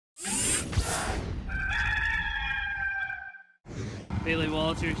Bailey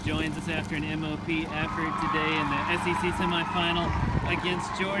Walters joins us after an MOP effort today in the SEC semifinal against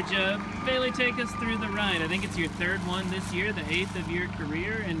Georgia. Bailey, take us through the ride. I think it's your third one this year, the 8th of your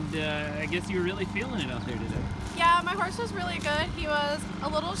career, and I guess you were really feeling it out there today. Yeah, my horse was really good. He was a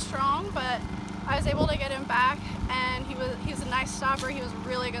little strong, but I was able to get him back, and he was a nice stopper. He was a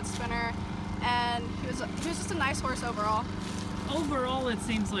really good spinner, and he was just a nice horse overall. Overall, it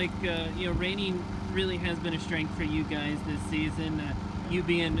seems like reining really has been a strength for you guys this season. You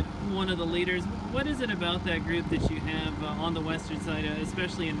being one of the leaders, what is it about that group that you have on the western side,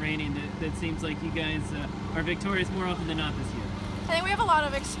 especially in reining, that seems like you guys are victorious more often than not this year? I think we have a lot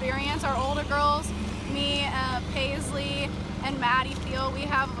of experience. Our older girls, me, Paisley, and Maddie Thiel, we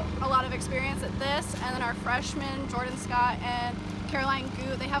have a lot of experience at this, and then our freshmen, Jordan Scott and Caroline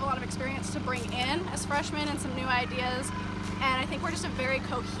Goot, they have a lot of experience to bring in as freshmen and some new ideas, and I think we're just a very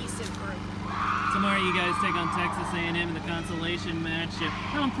cohesive group. Tomorrow you guys take on Texas A&M in the consolation match.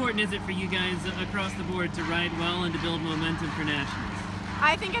 How important is it for you guys across the board to ride well and to build momentum for nationals?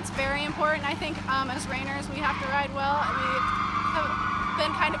 I think it's very important. I think as reiners we have to ride well. We have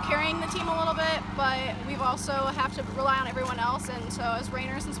been kind of carrying the team a little bit, but we've also have to rely on everyone else, and so as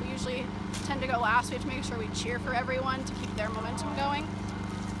reiners, since we usually tend to go last, we have to make sure we cheer for everyone to keep their momentum going.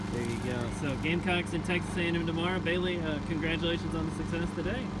 There you go. So Gamecocks and Texas A&M tomorrow. Bailey, congratulations on the success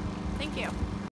today. Thank you.